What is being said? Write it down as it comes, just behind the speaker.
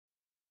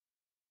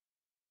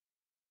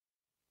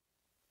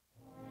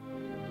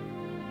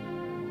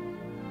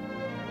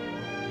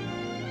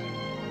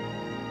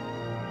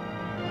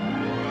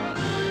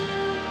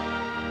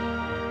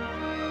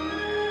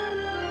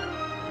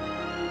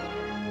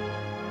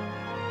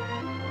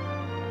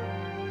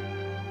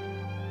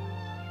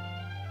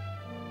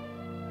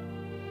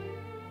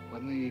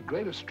When the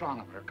great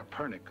astronomer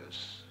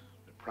Copernicus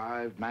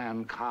deprived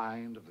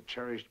mankind of the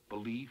cherished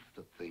belief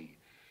that the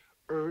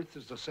Earth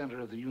is the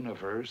center of the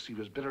universe, he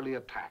was bitterly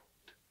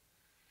attacked.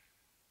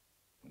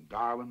 When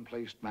Darwin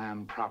placed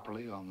man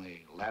properly on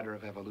the ladder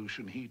of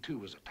evolution, he too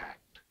was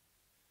attacked.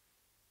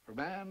 For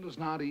man does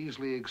not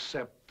easily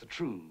accept the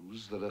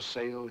truths that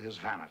assail his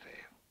vanity.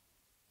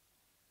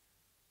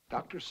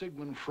 Dr.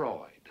 Sigmund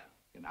Frojd,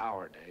 in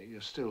our day,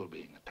 is still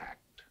being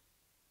attacked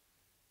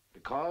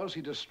because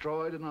he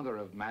destroyed another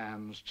of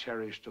man's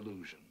cherished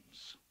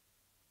illusions,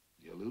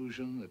 the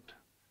illusion that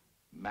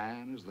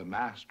man is the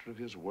master of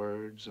his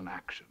words and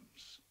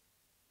actions.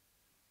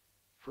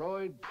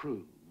 Freud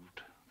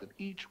proved that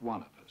each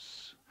one of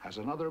us has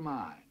another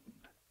mind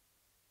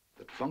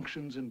that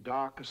functions in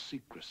darkest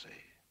secrecy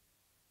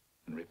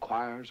and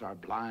requires our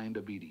blind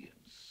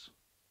obedience,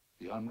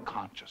 the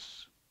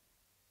unconscious.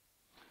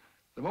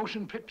 The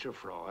motion picture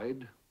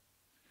Freud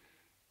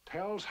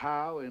tells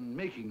how, in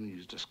making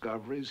these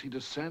discoveries, he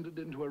descended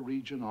into a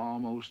region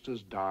almost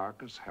as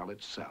dark as hell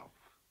itself,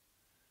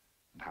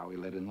 and how he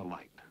let in the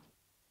light.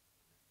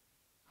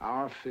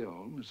 Our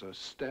film is a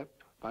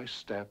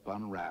step-by-step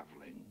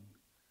unraveling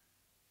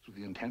through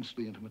the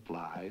intensely intimate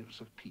lives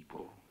of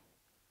people,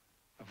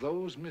 of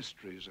those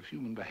mysteries of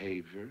human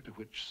behavior to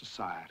which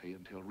society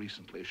until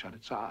recently shut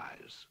its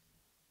eyes.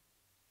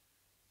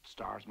 It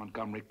stars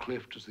Montgomery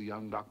Clift as the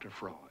young Dr.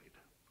 Freud,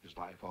 his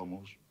life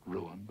almost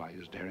ruined by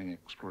his daring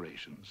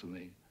explorations in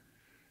the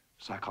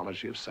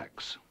psychology of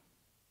sex.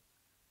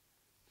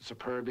 The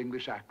superb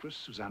English actress,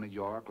 Susanna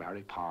York,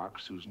 Larry Park,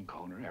 Susan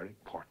Kohner,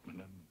 Eric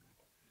Portman, and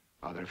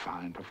other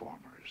fine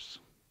performers.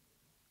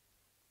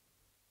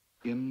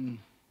 In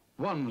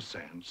one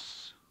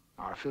sense,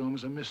 our film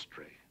is a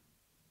mystery,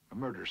 a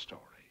murder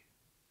story.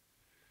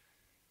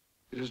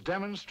 It is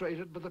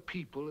demonstrated by the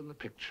people in the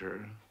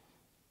picture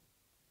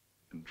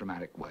in a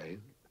dramatic way.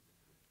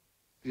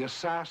 The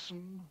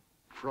assassin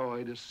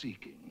Freud is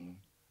seeking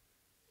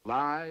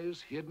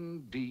lies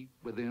hidden deep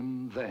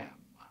within them.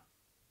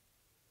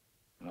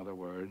 In other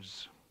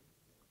words,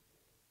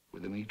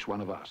 within each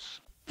one of us.